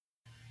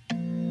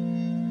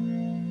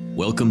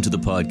Welcome to the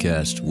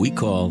podcast we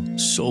call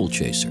Soul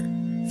Chaser,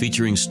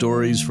 featuring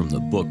stories from the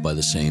book by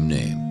the same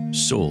name,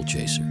 Soul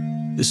Chaser.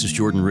 This is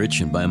Jordan Rich,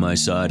 and by my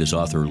side is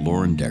author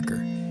Lauren Decker.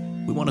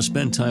 We want to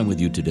spend time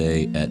with you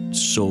today at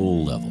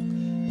soul level,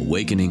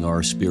 awakening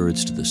our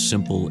spirits to the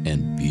simple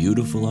and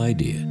beautiful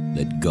idea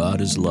that God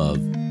is love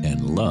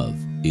and love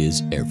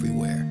is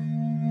everywhere.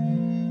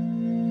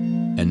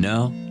 And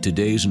now,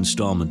 today's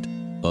installment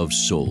of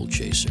Soul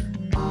Chaser.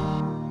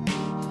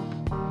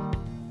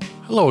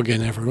 Hello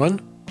again,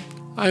 everyone.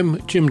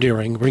 I'm Jim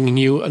Deering, bringing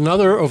you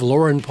another of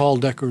Lauren Paul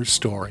Decker's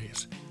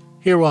stories,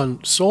 here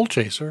on Soul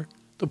Chaser,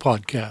 the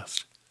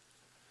podcast.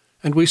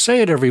 And we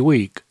say it every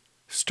week,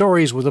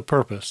 Stories with a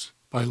Purpose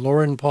by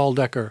Lauren Paul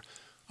Decker,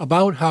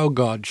 about how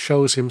God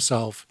shows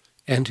himself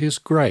and his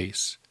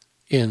grace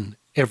in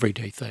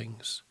everyday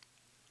things.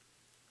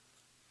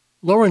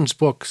 Lauren's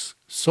books,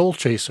 Soul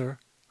Chaser,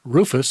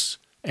 Rufus,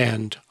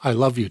 and I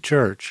Love You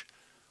Church,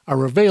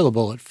 are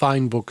available at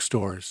fine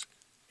bookstores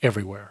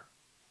everywhere.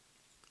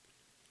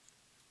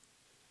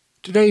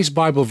 Today's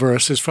Bible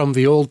verse is from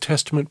the Old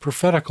Testament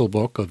prophetical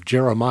book of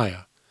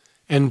Jeremiah,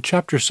 and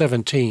chapter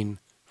 17,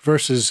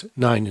 verses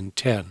 9 and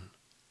 10.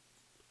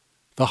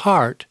 The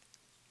heart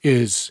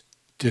is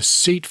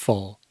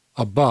deceitful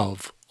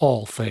above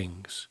all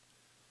things,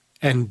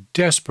 and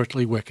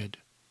desperately wicked.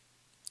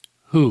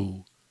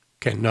 Who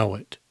can know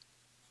it?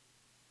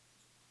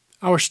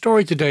 Our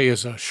story today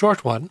is a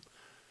short one,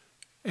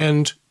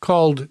 and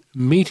called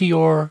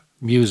Meteor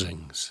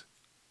Musings.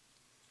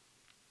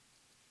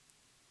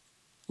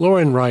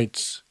 Lauren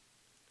writes,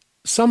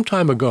 "Some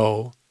time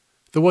ago,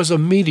 there was a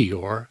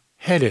meteor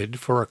headed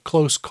for a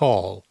close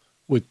call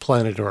with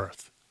planet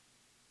Earth.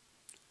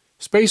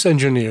 Space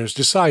engineers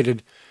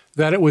decided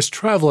that it was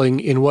traveling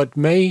in what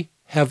may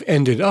have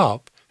ended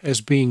up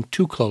as being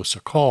too close a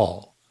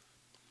call.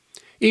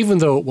 Even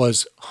though it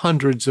was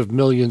hundreds of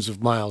millions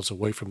of miles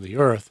away from the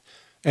Earth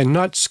and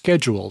not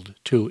scheduled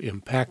to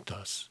impact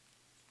us.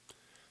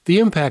 The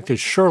impact is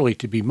surely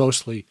to be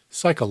mostly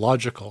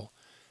psychological,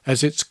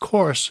 as its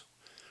course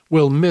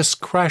will miss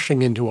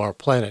crashing into our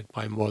planet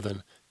by more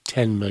than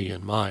 10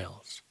 million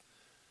miles.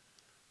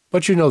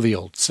 But you know the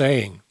old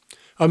saying,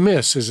 a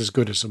miss is as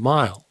good as a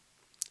mile,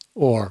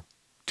 or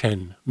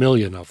 10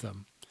 million of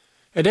them.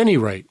 At any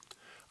rate,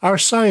 our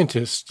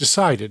scientists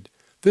decided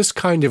this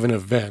kind of an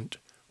event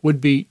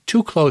would be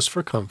too close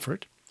for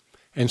comfort,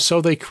 and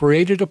so they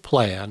created a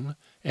plan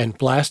and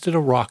blasted a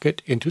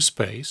rocket into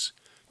space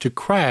to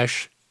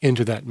crash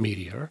into that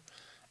meteor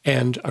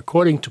and,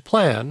 according to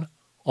plan,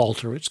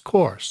 alter its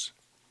course.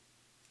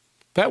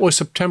 That was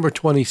September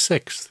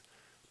 26th,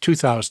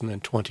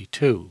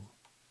 2022.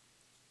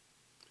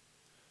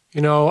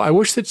 You know, I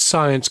wish that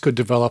science could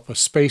develop a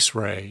space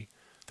ray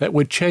that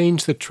would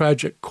change the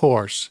tragic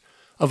course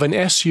of an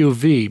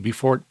SUV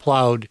before it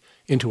plowed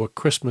into a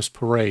Christmas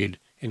parade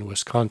in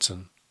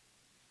Wisconsin.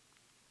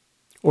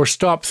 Or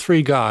stop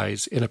 3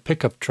 guys in a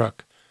pickup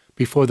truck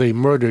before they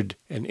murdered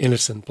an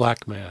innocent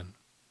black man.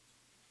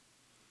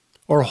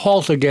 Or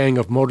halt a gang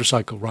of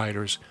motorcycle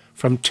riders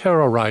from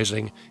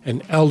terrorizing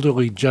an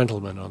elderly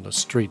gentleman on the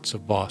streets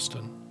of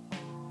Boston.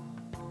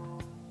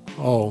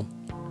 Oh,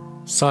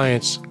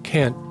 science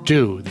can't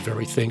do the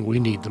very thing we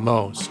need the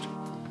most.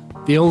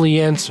 The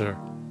only answer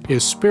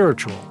is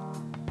spiritual,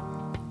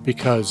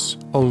 because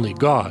only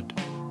God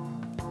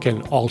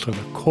can alter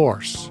the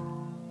course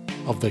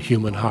of the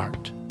human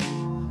heart.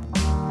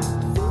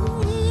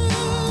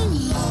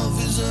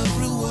 Love is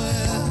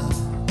everywhere.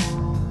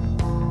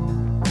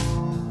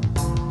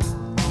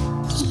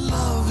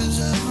 Love is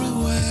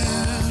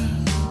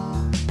everywhere.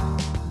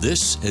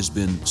 This has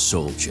been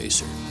Soul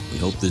Chaser. We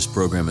hope this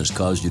program has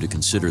caused you to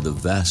consider the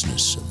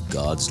vastness of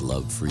God's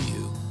love for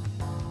you.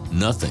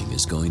 Nothing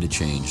is going to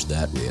change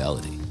that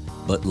reality,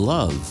 but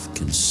love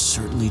can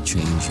certainly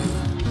change you.